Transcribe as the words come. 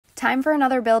Time for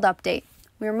another build update.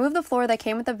 We removed the floor that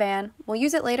came with the van. We'll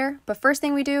use it later, but first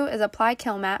thing we do is apply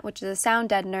Kilmat, which is a sound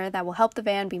deadener that will help the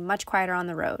van be much quieter on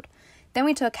the road. Then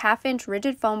we took 1/2-inch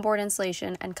rigid foam board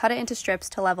insulation and cut it into strips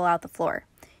to level out the floor.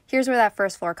 Here's where that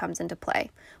first floor comes into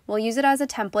play. We'll use it as a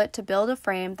template to build a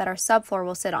frame that our subfloor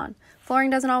will sit on.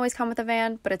 Flooring doesn't always come with a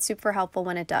van, but it's super helpful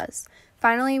when it does.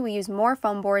 Finally, we use more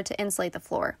foam board to insulate the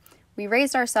floor. We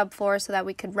raised our subfloor so that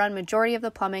we could run majority of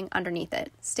the plumbing underneath it.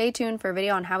 Stay tuned for a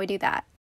video on how we do that.